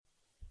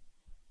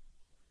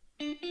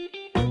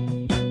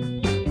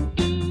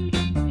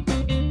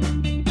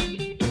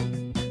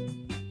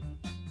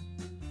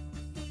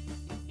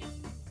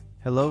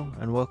Hello,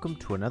 and welcome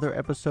to another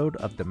episode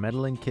of the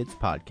Meddling Kids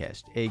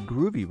Podcast, a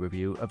groovy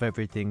review of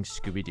everything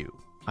Scooby-Doo.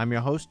 I'm your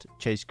host,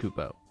 Chase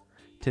Kupo.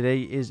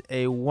 Today is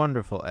a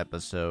wonderful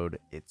episode.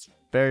 It's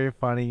very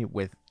funny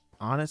with,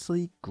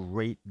 honestly,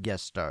 great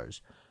guest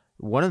stars.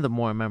 One of the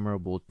more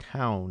memorable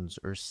towns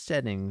or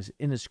settings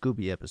in a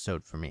Scooby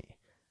episode for me.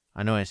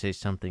 I know I say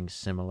something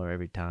similar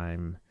every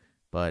time,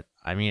 but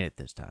I mean it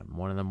this time.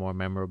 One of the more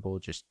memorable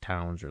just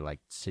towns or like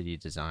city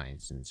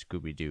designs in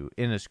Scooby-Doo,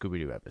 in a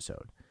Scooby-Doo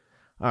episode.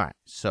 Alright,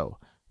 so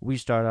we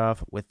start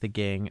off with the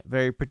gang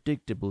very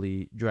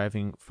predictably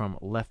driving from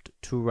left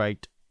to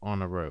right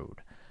on a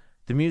road.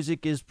 The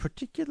music is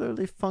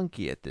particularly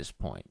funky at this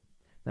point.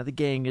 Now the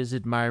gang is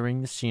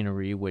admiring the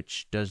scenery,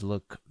 which does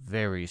look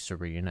very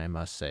serene, I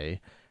must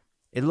say.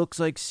 It looks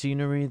like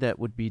scenery that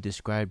would be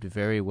described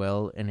very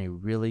well in a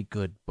really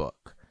good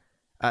book.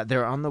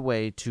 They're on the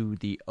way to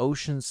the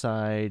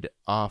Oceanside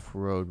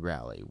Off-Road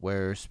Rally,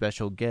 where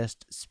special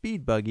guest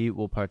Speed Buggy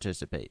will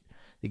participate.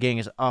 The gang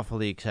is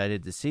awfully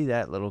excited to see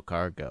that little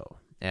car go,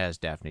 as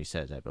Daphne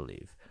says, I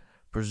believe.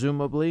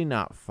 Presumably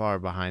not far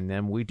behind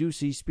them, we do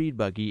see Speed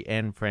Buggy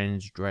and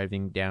friends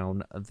driving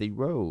down the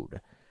road.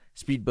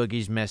 Speed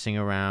Buggy's messing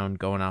around,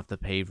 going off the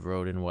paved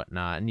road and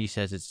whatnot, and he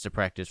says it's to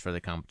practice for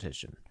the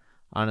competition.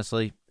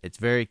 Honestly, it's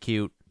very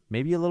cute,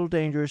 maybe a little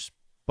dangerous,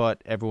 but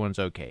everyone's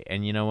okay.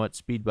 And you know what?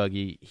 Speed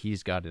Buggy,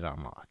 he's got it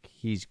on lock.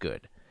 He's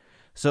good.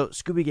 So,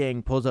 Scooby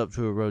Gang pulls up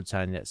to a road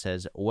sign that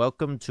says,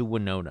 "Welcome to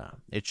Winona."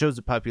 It shows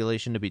the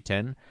population to be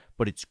 10,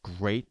 but it's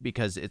great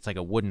because it's like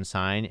a wooden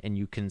sign, and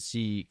you can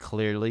see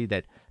clearly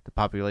that the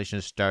population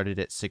started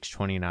at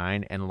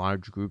 629, and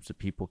large groups of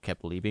people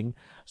kept leaving.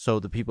 So,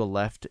 the people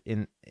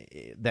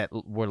that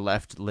were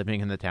left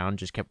living in the town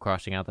just kept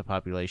crossing out the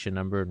population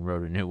number and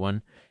wrote a new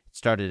one. It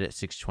started at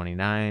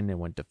 629, then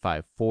went to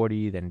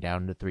 540, then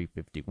down to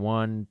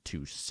 351,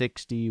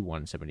 260,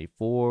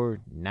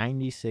 174,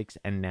 96,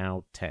 and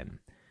now 10.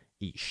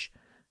 Eesh.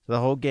 So the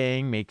whole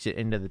gang makes it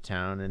into the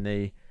town, and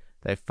they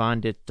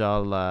find it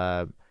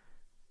they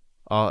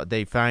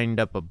find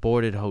up a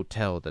boarded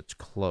hotel that's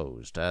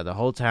closed. The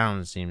whole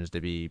town seems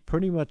to be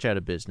pretty much out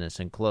of business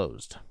and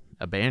closed.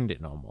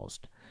 Abandoned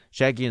almost.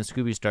 Shaggy and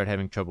Scooby start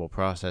having trouble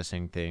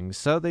processing things,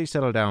 so they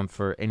settle down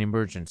for an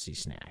emergency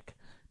snack.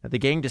 Now, the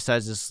gang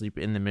decides to sleep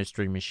in the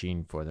Mystery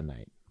Machine for the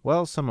night.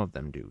 Well, some of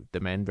them do. The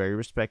men very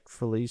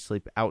respectfully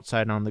sleep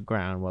outside on the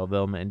ground while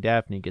Velma and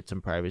Daphne get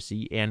some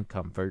privacy and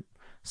comfort.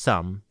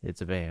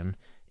 It's a van,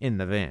 in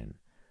the van.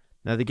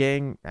 Now, the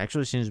gang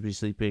actually seems to be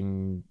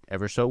sleeping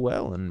ever so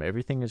well, and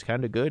everything is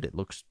kind of good. It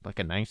looks like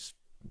a nice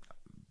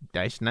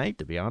night,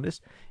 to be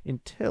honest,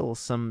 until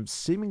some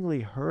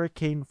seemingly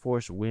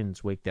hurricane-force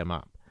winds wake them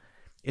up.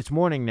 It's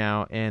morning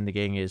now, and the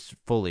gang is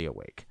fully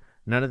awake.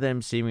 None of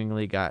them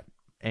seemingly got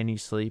any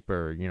sleep,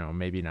 or,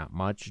 maybe not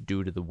much,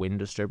 due to the wind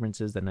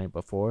disturbances the night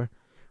before.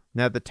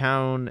 Now, the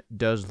town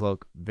does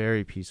look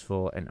very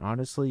peaceful and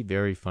honestly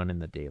very fun in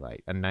the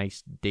daylight. A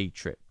nice day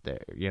trip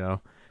there,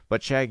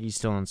 But Shaggy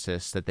still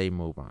insists that they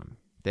move on.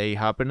 They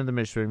hop into the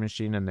Mystery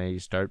Machine and they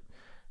start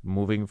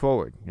moving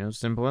forward.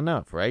 Simple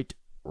enough, right?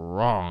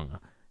 Wrong.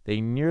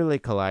 They nearly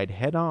collide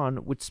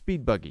head-on with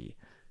Speed Buggy.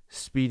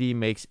 Speedy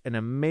makes an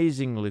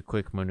amazingly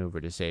quick maneuver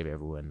to save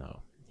everyone,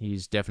 though.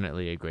 He's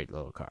definitely a great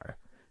little car.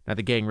 Now,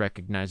 the gang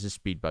recognizes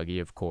Speed Buggy,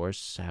 of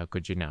course. How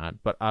could you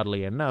not? But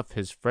oddly enough,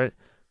 his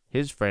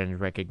friends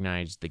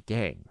recognize the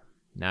gang.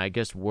 Now, I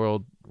guess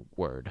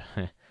word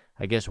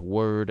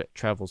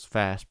travels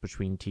fast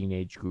between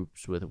teenage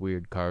groups with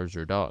weird cars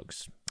or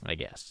dogs, I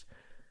guess.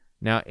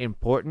 Now,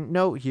 important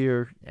note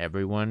here,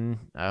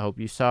 everyone. I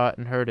hope you saw it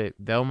and heard it.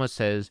 Velma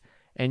says,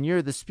 "And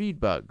you're the Speed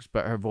Bugs,"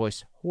 but her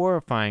voice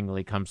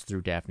horrifyingly comes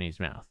through Daphne's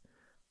mouth.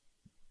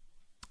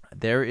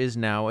 There is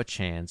now a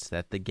chance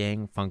that the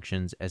gang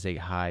functions as a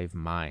hive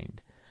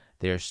mind.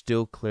 They are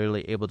still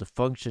clearly able to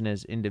function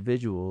as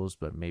individuals,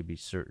 but maybe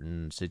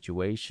certain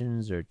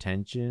situations or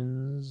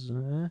tensions.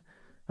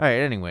 Alright,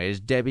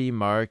 anyways, Debbie,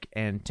 Mark,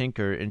 and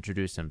Tinker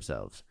introduce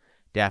themselves.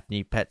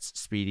 Daphne pets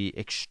Speedy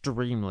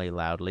extremely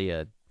loudly,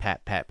 a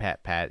pat, pat,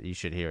 pat, pat. You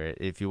should hear it.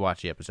 If you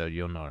watch the episode,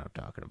 you'll know what I'm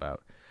talking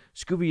about.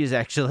 Scooby is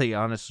actually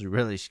honestly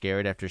really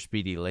scared after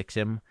Speedy licks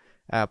him.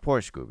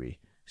 Poor Scooby.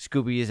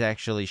 Scooby is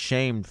actually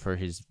shamed for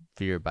his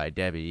fear by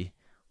Debbie.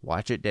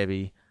 Watch it,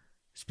 Debbie.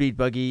 Speed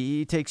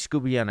Buggy takes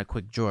Scooby on a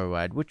quick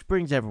joyride, which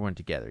brings everyone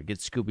together,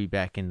 gets Scooby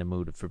back in the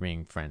mood for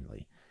being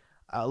friendly.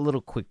 A little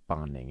quick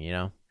bonding,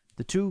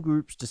 The two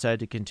groups decide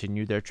to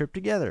continue their trip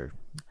together.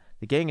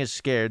 The gang is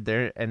scared,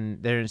 they're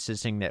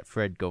insisting that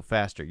Fred go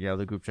faster.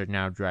 The groups are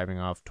now driving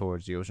off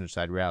towards the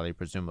Oceanside Rally,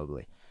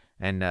 presumably.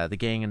 And the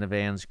gang in the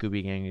van,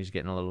 Scooby Gang, is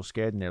getting a little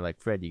scared, and they're like,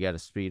 "Fred, you gotta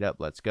speed up,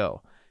 let's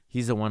go."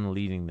 He's the one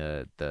leading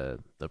the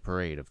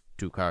parade of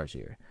two cars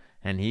here.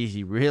 And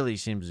he really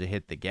seems to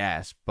hit the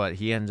gas, but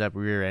he ends up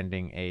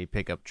rear-ending a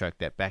pickup truck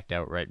that backed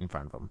out right in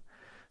front of him.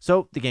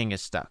 So the gang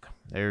is stuck.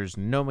 There's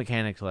no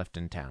mechanics left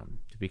in town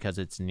because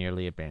it's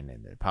nearly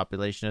abandoned. A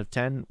population of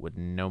 10 with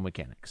no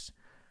mechanics.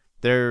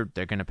 They're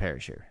gonna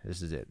perish here.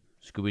 This is it.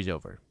 Scooby's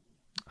over.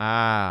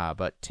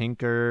 But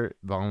Tinker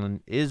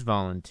is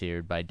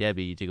volunteered by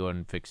Debbie to go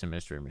and fix the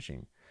mystery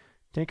machine.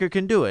 Tinker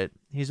can do it.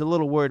 He's a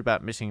little worried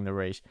about missing the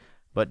race,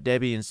 but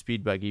Debbie and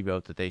Speed Buggy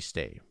vote that they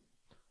stay.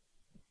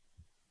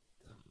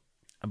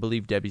 I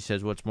believe Debbie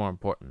says what's more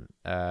important,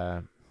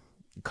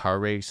 car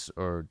race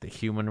or the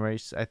human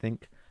race, I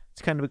think.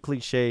 It's kind of a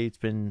cliche. It's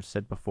been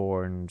said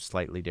before in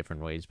slightly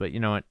different ways, but you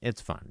know what? It's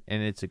fun,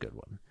 and it's a good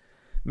one.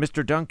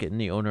 Mr. Duncan,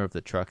 the owner of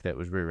the truck that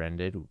was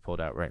rear-ended,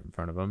 pulled out right in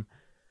front of him,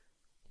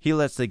 he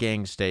lets the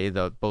gang stay,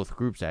 though both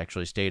groups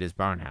actually stay at his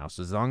barn house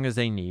as long as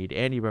they need,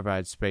 and he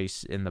provides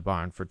space in the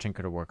barn for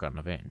Tinker to work on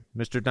the van.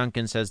 Mr.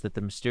 Duncan says that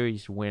the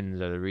mysterious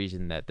winds are the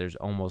reason that there's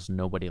almost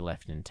nobody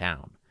left in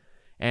town.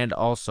 And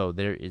also,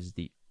 there is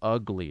the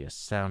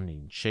ugliest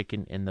sounding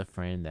chicken in the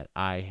frame that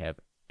I have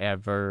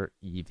ever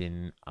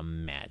even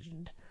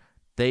imagined.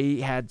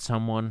 They had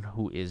someone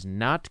who is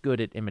not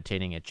good at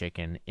imitating a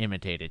chicken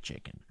imitate a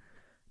chicken.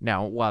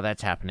 Now, while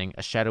that's happening,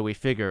 a shadowy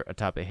figure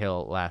atop a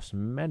hill laughs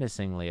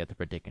menacingly at the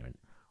predicament,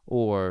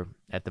 or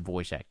at the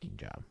voice acting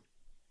job.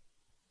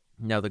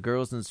 Now, the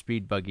girls in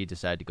Speed Buggy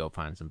decide to go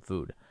find some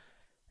food.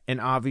 And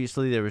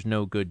obviously, there was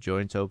no good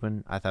joints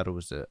open. I thought it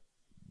was a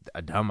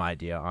dumb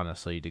idea,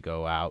 honestly, to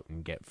go out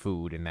and get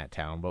food in that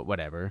town, but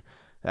whatever.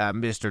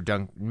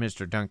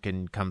 Mr.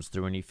 Duncan comes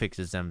through and he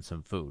fixes them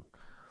some food.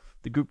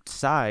 The group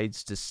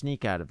decides to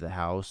sneak out of the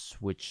house,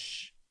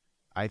 which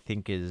I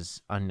think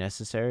is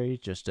unnecessary,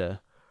 just a...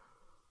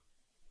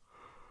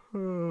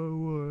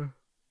 Man,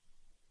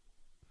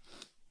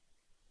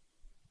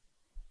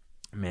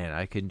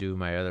 I can do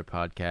my other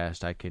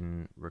podcast. I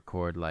can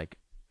record like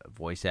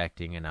voice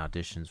acting and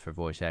auditions for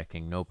voice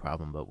acting, no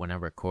problem. But when I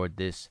record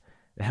this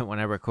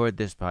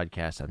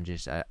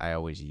podcast, I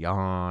always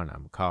yawn.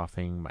 I'm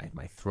coughing.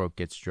 My throat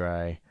gets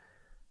dry.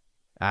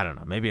 I don't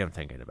know. Maybe I'm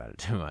thinking about it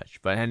too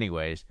much. But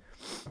anyways,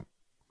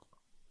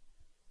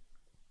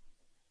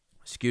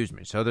 excuse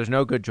me. So there's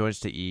no good joints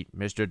to eat.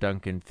 Mr.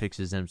 Duncan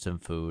fixes them some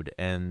food,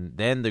 and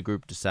then the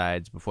group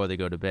decides before they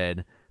go to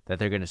bed that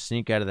they're going to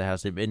sneak out of the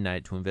house at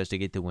midnight to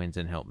investigate the winds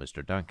and help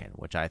Mr. Duncan,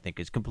 which I think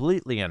is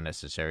completely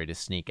unnecessary to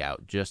sneak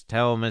out. Just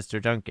tell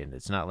Mr. Duncan.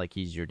 It's not like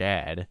he's your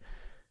dad.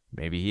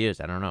 Maybe he is,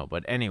 I don't know.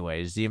 But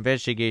anyways, the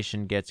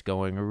investigation gets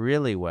going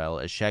really well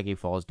as Shaggy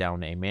falls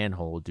down a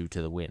manhole due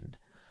to the wind.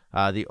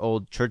 The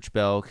old church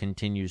bell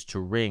continues to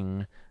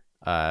ring,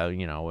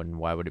 and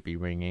why would it be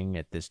ringing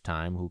at this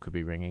time? Who could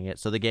be ringing it?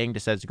 So the gang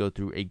decides to go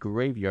through a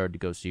graveyard to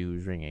go see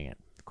who's ringing it.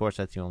 Of course,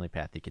 that's the only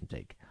path they can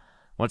take.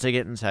 Once they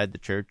get inside the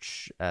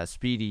church,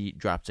 Speedy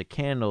drops a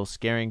candle,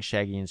 scaring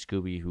Shaggy and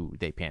Scooby, who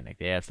they panic.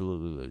 They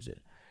absolutely lose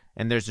it.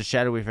 And there's a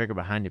shadowy figure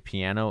behind a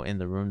piano in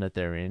the room that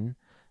they're in.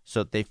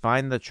 So they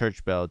find the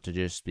church bell to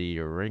just be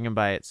ringing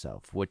by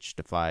itself, which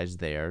defies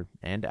their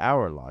and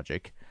our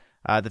logic.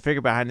 The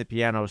figure behind the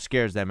piano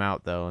scares them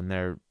out, though,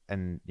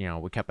 and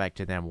we cut back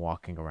to them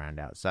walking around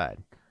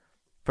outside.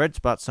 Fred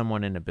spots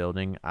someone in a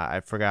building.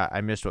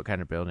 I missed what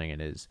kind of building it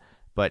is,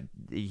 but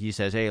he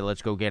says, "Hey,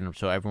 let's go get him."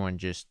 So everyone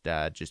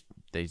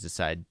they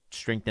decide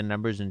strengthen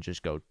numbers and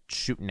just go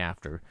shooting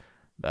after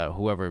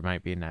whoever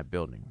might be in that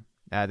building.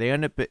 They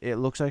end up. It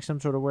looks like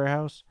some sort of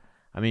warehouse.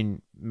 I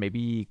mean,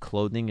 maybe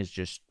clothing is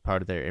just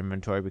part of their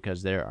inventory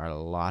because there are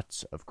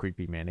lots of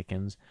creepy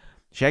mannequins.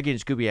 Shaggy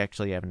and Scooby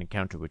actually have an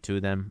encounter with two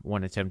of them,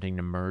 one attempting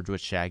to merge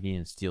with Shaggy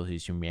and steal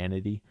his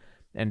humanity.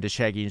 And as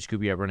Shaggy and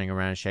Scooby are running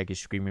around, Shaggy's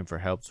screaming for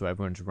help, so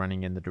everyone's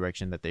running in the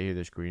direction that they hear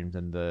the screams,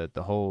 and the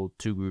whole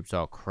two groups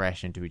all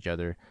crash into each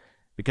other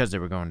because they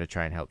were going to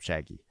try and help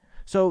Shaggy.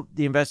 So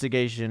the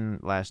investigation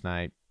last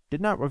night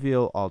did not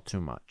reveal all too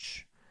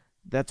much.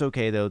 That's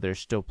okay, though. There's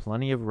still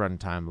plenty of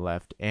runtime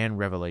left and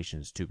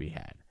revelations to be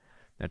had.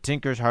 Now,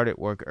 Tinker's hard at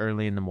work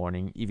early in the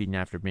morning, even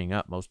after being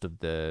up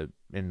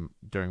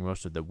during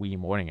most of the wee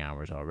morning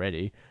hours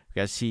already,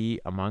 because he,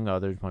 among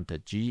others, wants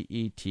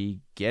to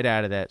get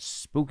out of that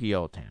spooky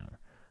old town.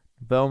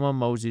 Velma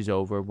moseys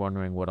over,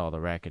 wondering what all the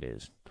racket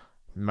is.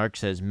 Mark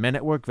says, "Men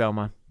at work,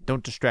 Velma.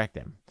 Don't distract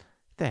them." Get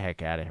the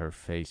heck out of her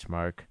face,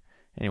 Mark.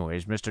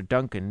 Anyways, Mr.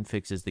 Duncan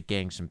fixes the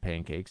gang some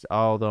pancakes,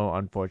 although,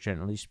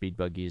 unfortunately, Speed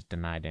Buggy is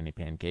denied any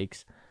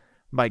pancakes.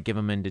 Might give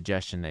him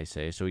indigestion, they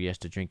say, so he has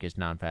to drink his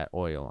non-fat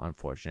oil,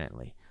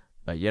 unfortunately.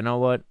 But you know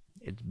what?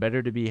 It's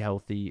better to be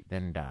healthy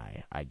than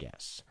die, I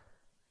guess.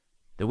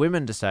 The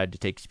women decide to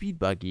take Speed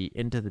Buggy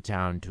into the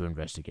town to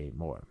investigate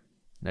more.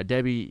 Now,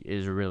 Debbie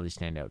is a really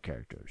standout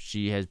character.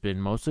 She has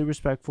been mostly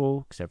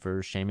respectful, except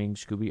for shaming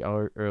Scooby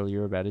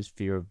earlier about his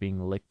fear of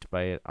being licked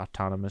by an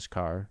autonomous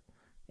car.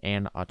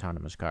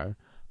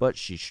 But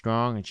she's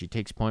strong and she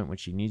takes point when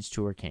she needs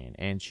to or can,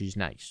 and she's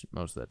nice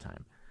most of the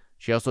time.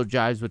 She also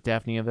jives with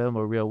Daphne and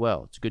Velma real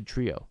well. It's a good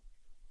trio.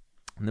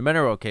 And the men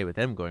are okay with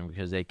them going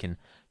because they can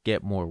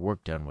get more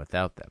work done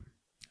without them.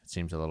 It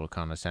seems a little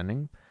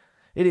condescending.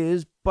 It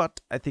is, but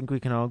I think we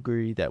can all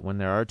agree that when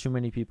there are too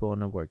many people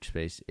in a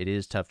workspace, it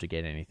is tough to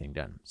get anything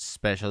done,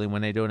 especially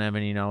when they don't have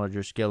any knowledge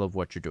or skill of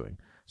what you're doing.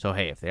 So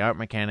hey, if they aren't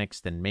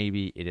mechanics, then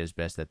maybe it is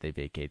best that they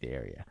vacate the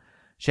area.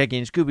 Shaggy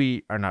and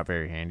Scooby are not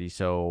very handy,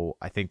 so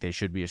I think they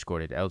should be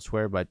escorted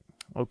elsewhere, but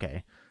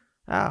okay.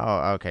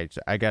 Oh, okay.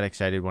 So I got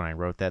excited when I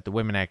wrote that. The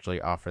women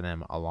actually offer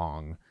them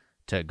along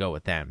to go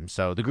with them,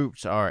 so the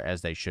groups are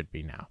as they should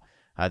be now.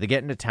 They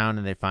get into town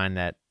and they find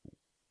that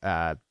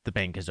the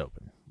bank is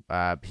open.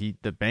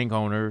 The bank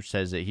owner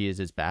says that he is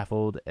as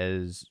baffled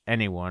as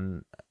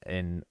anyone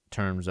in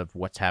terms of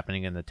what's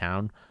happening in the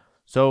town,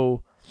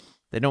 so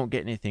they don't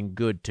get anything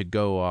good to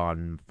go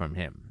on from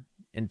him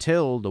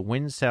until the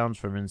wind sounds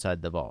from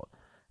inside the vault.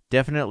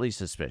 Definitely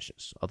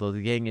suspicious, although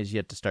the gang is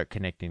yet to start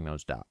connecting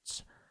those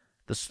dots.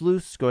 The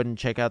sleuths go ahead and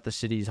check out the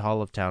city's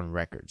Hall of Town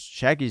records.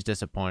 Shaggy's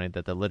disappointed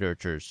that the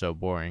literature is so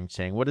boring,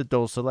 saying, "What a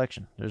dull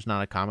selection. There's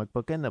not a comic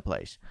book in the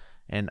place."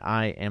 And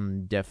I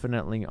am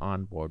definitely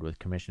on board with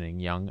commissioning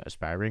young,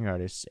 aspiring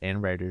artists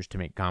and writers to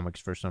make comics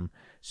for some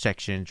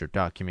sections or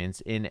documents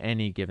in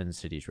any given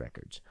city's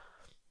records.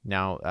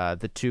 Now,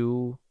 the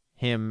two,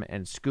 him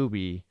and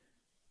Scooby,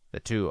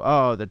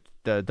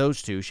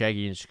 those two,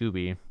 Shaggy and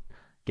Scooby,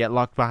 get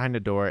locked behind a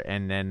door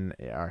and then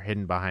are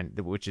hidden behind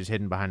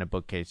a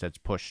bookcase that's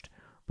pushed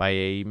by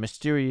a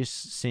mysterious,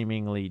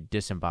 seemingly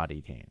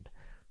disembodied hand.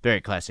 Very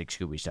classic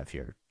Scooby stuff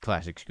here.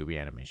 Classic Scooby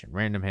animation.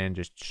 Random hand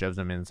just shoves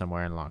them in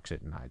somewhere and locks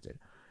it and hides it.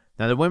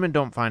 Now, the women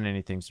don't find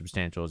anything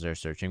substantial as they're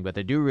searching, but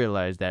they do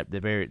realize that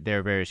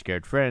their very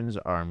scared friends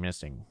are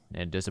missing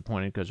and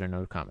disappointed because there are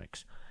no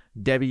comics.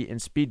 Debbie and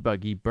Speed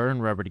Buggy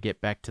burn rubber to get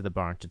back to the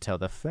barn to tell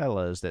the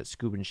fellas that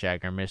Scoob and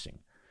Shag are missing.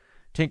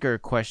 Tinker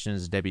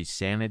questions Debbie's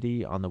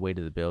sanity on the way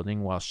to the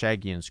building, while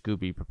Shaggy and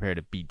Scooby prepare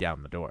to beat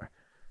down the door.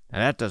 Now,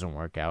 that doesn't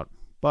work out,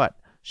 but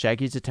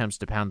Shaggy's attempts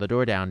to pound the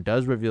door down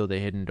does reveal the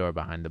hidden door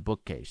behind the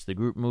bookcase. The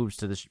group moves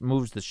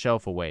the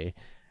shelf away,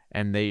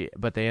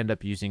 but they end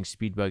up using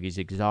Speed Buggy's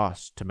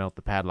exhaust to melt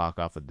the padlock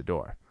off of the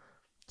door.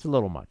 It's a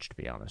little much, to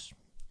be honest.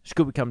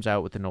 Scooby comes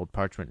out with an old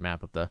parchment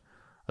map of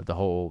the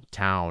whole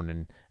town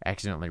and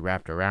accidentally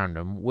wrapped around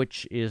him,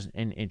 which is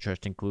an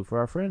interesting clue for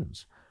our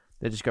friends.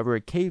 They discover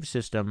a cave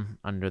system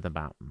under the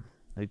mountain.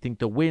 They think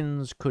the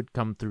winds could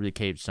come through the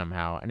caves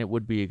somehow, and it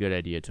would be a good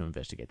idea to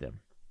investigate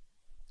them.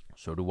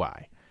 So do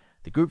I.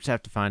 The groups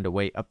have to find a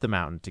way up the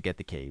mountain to get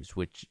to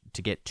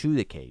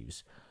the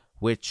caves,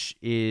 which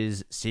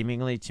is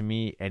seemingly to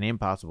me an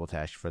impossible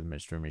task for the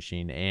Mystery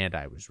Machine, and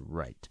I was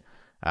right.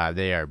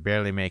 They are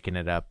barely making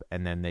it up,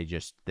 and then they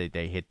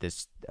hit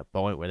this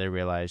point where they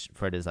realize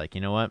Fred is like,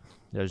 you know what?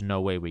 There's no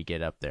way we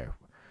get up there.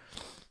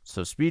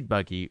 So Speed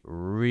Buggy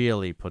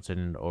really puts it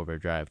into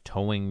overdrive,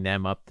 towing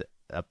them up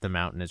the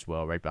mountain as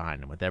well, right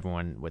behind him,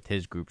 with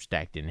his group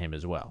stacked in him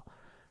as well.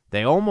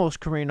 They almost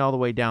careen all the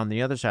way down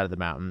the other side of the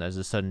mountain as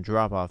a sudden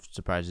drop-off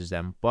surprises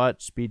them,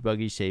 but Speed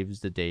Buggy saves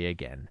the day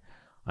again.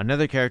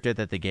 Another character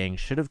that the gang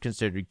should have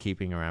considered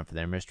keeping around for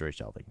their mystery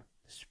solving.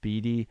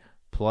 Speedy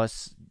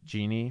plus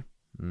Genie.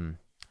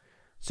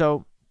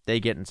 So they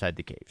get inside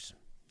the caves.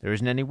 There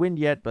isn't any wind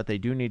yet, but they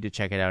do need to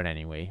check it out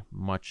anyway,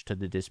 much to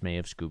the dismay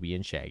of Scooby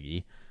and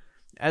Shaggy.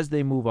 As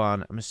they move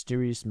on, a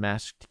mysterious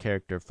masked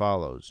character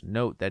follows.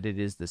 Note that it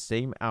is the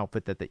same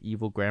outfit that the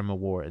evil grandma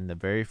wore in the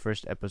very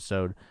first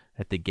episode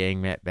that the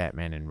gang met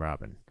Batman and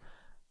Robin.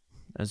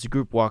 As the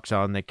group walks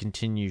on, they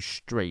continue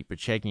straight, but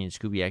Shaggy and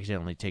Scooby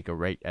accidentally take a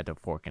right at a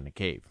fork in the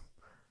cave.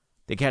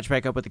 They catch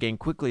back up with the gang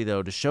quickly,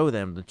 though, to show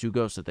them the two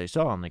ghosts that they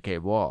saw on the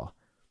cave wall.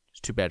 It's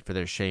too bad for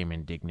their shame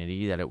and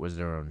dignity that it was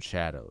their own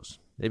shadows.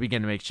 They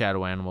begin to make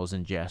shadow animals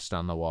in jest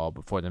on the wall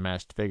before the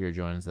masked figure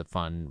joins the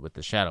fun with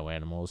the shadow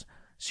animals,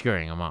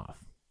 scaring them off.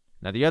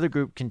 Now the other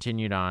group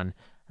continued on,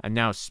 and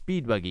now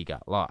Speed Buggy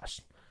got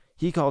lost.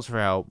 He calls for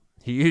help.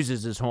 He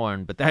uses his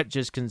horn, but that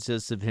just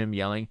consists of him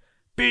yelling,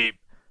 "Beep!"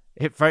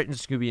 It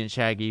frightens Scooby and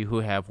Shaggy,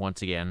 who have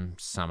once again,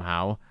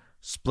 somehow,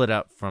 split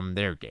up from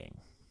their gang.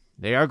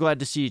 They are glad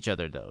to see each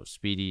other, though,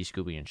 Speedy,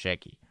 Scooby, and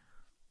Shaggy.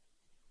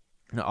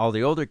 Now, all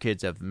the older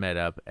kids have met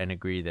up and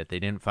agree that they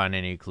didn't find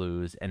any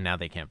clues, and now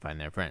they can't find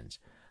their friends.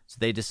 So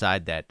they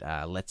decide that,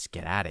 let's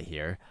get out of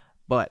here.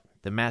 But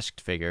the masked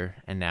figure,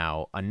 and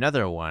now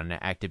another one,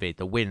 activate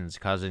the winds,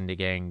 causing the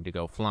gang to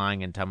go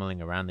flying and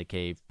tumbling around the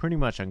cave pretty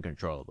much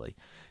uncontrollably.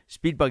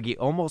 Speed Buggy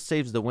almost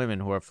saves the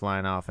women who are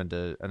flying off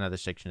into another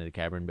section of the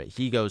cavern, but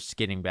he goes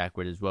skidding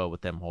backward as well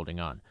with them holding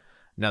on.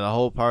 Now the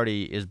whole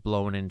party is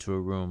blown into a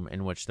room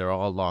in which they're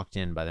all locked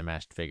in by the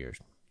masked figures.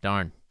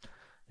 Darn.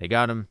 They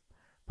got him.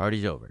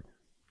 Party's over.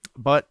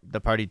 But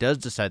the party does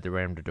decide to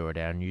ram the door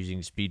down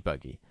using Speed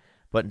Buggy.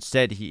 But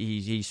instead,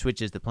 he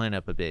switches the plan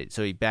up a bit.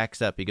 So he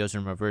backs up, he goes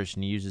in reverse,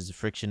 and he uses the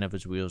friction of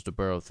his wheels to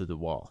burrow through the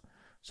wall.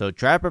 So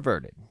trap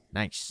averted.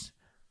 Nice.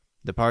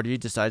 The party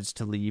decides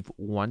to leave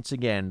once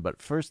again, but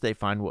first they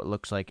find what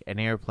looks like an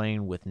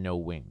airplane with no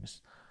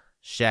wings.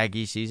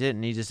 Shaggy sees it,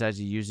 and he decides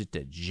to use it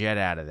to jet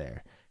out of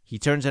there. He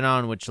turns it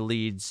on, which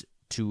leads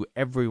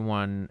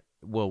everyone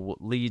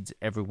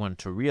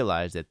to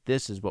realize that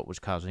this is what was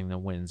causing the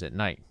winds at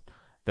night.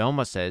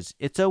 Velma says,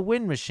 "It's a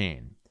wind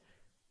machine."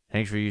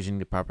 Thanks for using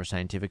the proper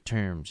scientific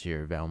terms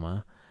here,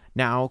 Velma.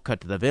 Now,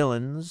 cut to the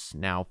villains.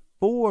 Now,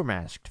 4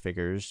 masked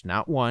figures.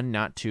 Not 1,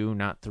 not 2,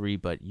 not 3,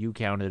 but you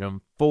counted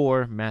them.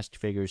 4 masked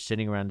figures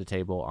sitting around the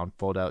table on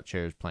fold-out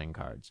chairs playing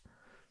cards.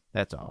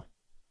 That's all.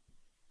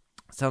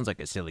 Sounds like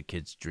a silly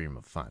kid's dream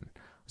of fun.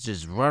 Let's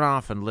just run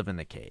off and live in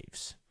the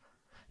caves.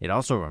 It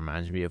also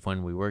reminds me of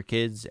when we were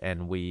kids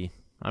and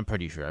I'm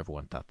pretty sure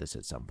everyone thought this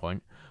at some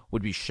point,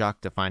 would be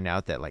shocked to find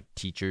out that like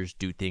teachers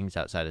do things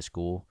outside of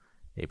school.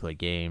 They play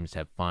games,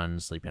 have fun,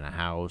 sleep in a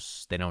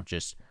house. They don't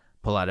just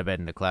pull out of bed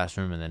in the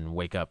classroom and then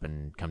wake up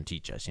and come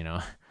teach us,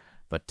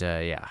 But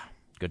yeah,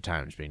 good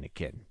times being a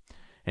kid.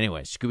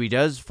 Anyway, Scooby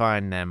does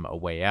find them a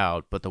way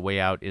out, but the way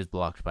out is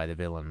blocked by the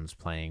villains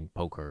playing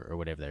poker or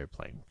whatever they're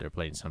playing. They're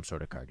playing some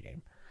sort of card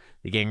game.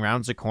 The gang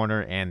rounds the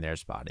corner and they're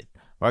spotted.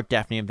 Mark,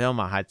 Daphne, and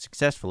Velma hide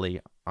successfully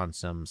on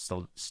some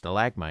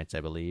stalagmites,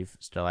 I believe.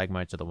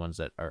 Stalagmites are the ones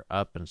that are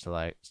up, and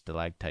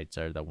stalactites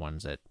are the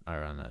ones that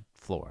are on the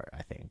floor,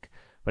 I think.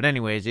 But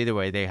anyways, either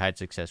way, they hide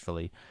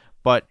successfully.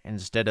 But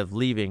instead of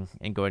leaving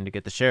and going to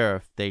get the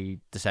sheriff, they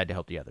decide to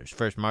help the others.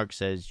 First, Mark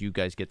says, you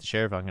guys get the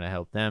sheriff, I'm going to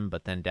help them.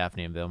 But then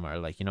Daphne and Velma are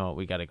like, you know what,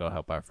 we got to go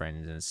help our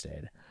friends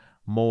instead.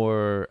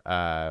 More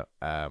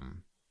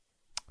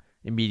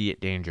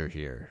immediate danger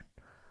here.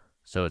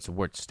 So it's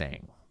worth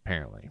staying,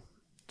 apparently.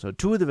 So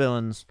two of the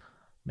villains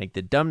make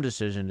the dumb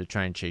decision to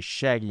try and chase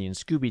Shaggy and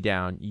Scooby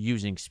down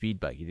using Speed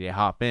Buggy. They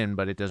hop in,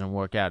 but it doesn't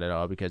work out at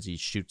all because he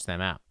shoots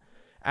them out.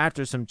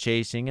 After some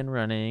chasing and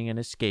running and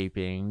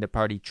escaping, the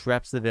party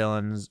traps the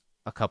villains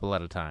a couple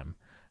at a time.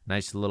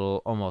 Nice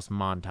little almost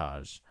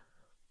montage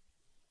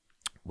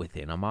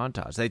within a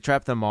montage. They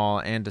trap them all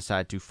and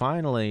decide to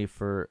finally,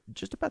 for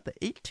just about the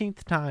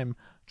 18th time,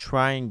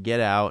 try and get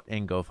out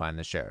and go find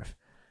the sheriff.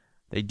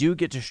 They do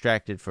get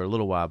distracted for a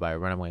little while by a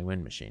runaway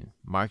wind machine.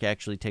 Mark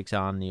actually takes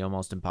on the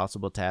almost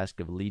impossible task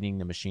of leading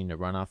the machine to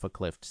run off a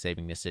cliff to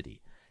saving the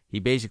city. He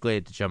basically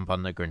had to jump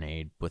on the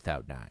grenade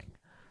without dying.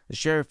 The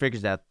sheriff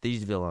figures out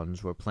these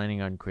villains were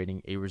planning on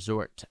creating a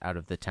resort out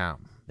of the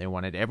town. They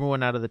wanted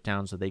everyone out of the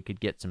town so they could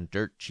get some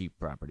dirt cheap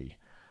property.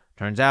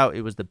 Turns out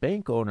it was the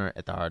bank owner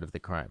at the heart of the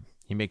crime.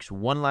 He makes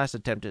one last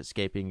attempt at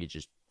escaping. He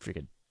just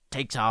freaking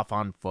takes off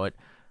on foot.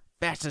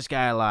 Fastest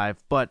guy alive,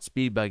 but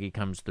Speed Buggy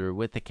comes through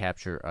with the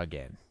capture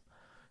again.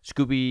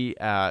 Scooby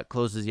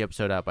closes the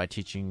episode out by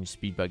teaching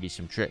Speed Buggy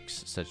some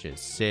tricks, such as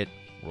sit,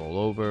 roll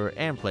over,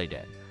 and play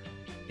dead.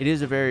 It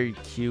is a very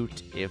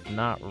cute, if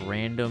not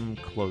random,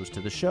 close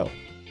to the show.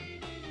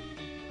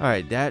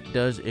 Alright, that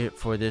does it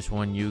for this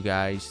one, you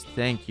guys.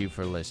 Thank you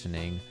for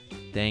listening.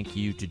 Thank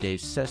you to Dave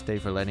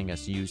Seste for letting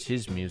us use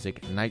his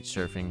music, Night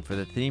Surfing, for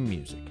the theme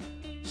music.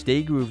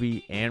 Stay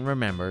groovy, and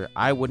remember,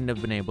 I wouldn't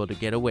have been able to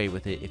get away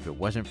with it if it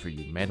wasn't for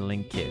you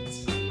meddling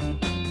kids.